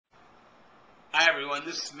Hi everyone,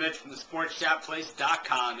 this is Mitch from the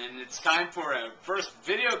SportsChatPlace.com, and it's time for a first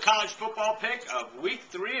video college football pick of Week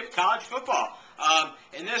 3 of college football.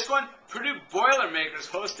 In this one, Purdue Boilermakers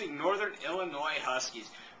hosting Northern Illinois Huskies.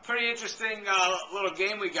 Pretty interesting little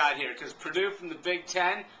game we got here because Purdue from the Big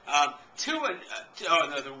Ten, they're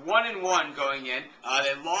 1-1 going in.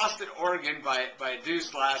 They lost at Oregon by a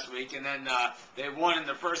deuce last week, and then they won in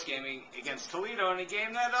their first game against Toledo in a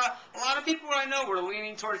game that a lot of people I know were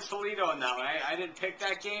leaning towards Toledo in that one. I didn't pick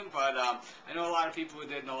that game, but I know a lot of people who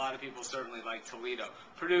did, and a lot of people certainly like Toledo.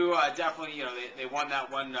 Purdue definitely, they won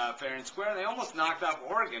that one fair and square. They almost knocked off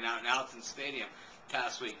Oregon out in Alton Stadium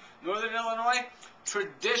past week. Northern Illinois,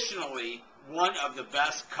 traditionally one of the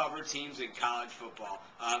best cover teams in college football,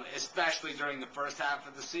 especially during the first half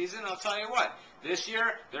of the season. I'll tell you what, this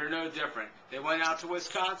year they're no different. They went out to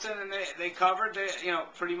Wisconsin and they covered,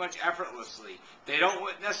 pretty much effortlessly. They don't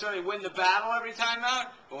necessarily win the battle every time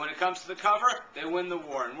out, but when it comes to the cover, they win the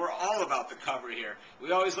war, and we're all about the cover here.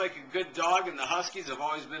 We always like a good dog, and the Huskies have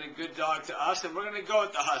always been a good dog to us, and we're going to go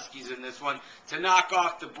with the Huskies in this one to knock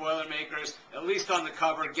off the Boilermakers, at least on the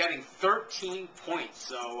cover, getting 13 points.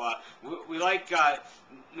 So we like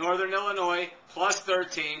Northern Illinois plus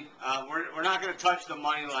 13. We're not going to touch the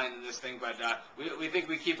money line in this thing, but we think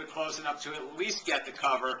we keep it close enough to at least get the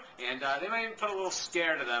cover, and they might even put a little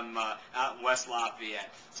scare to them out in West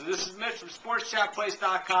Lafayette. So this is Mitch from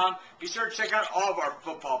SportsChatPlace.com. Be sure to check out all of our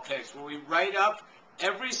football picks, where we write up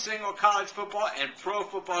every single college football and pro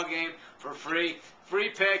football game for free. Free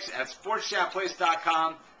picks at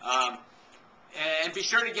SportsChatPlace.com. And be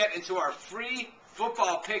sure to get into our free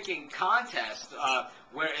football picking contest,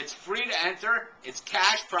 where it's free to enter. It's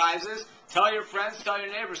cash prizes. Tell your friends, tell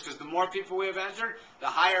your neighbors, because the more people we have entered, the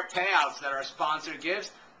higher payouts that our sponsor gives.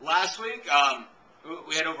 Last week,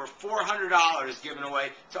 we had over $400 given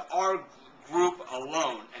away to our group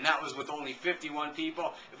alone, and that was with only 51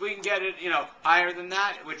 people. If we can get it, higher than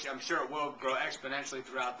that, which I'm sure it will grow exponentially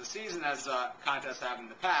throughout the season as contests have in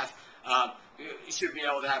the past, you should be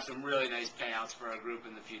able to have some really nice payouts for our group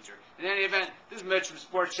in the future. In any event, this is Mitch from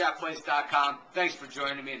SportsChatPlace.com. Thanks for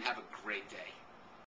joining me, and have a great day.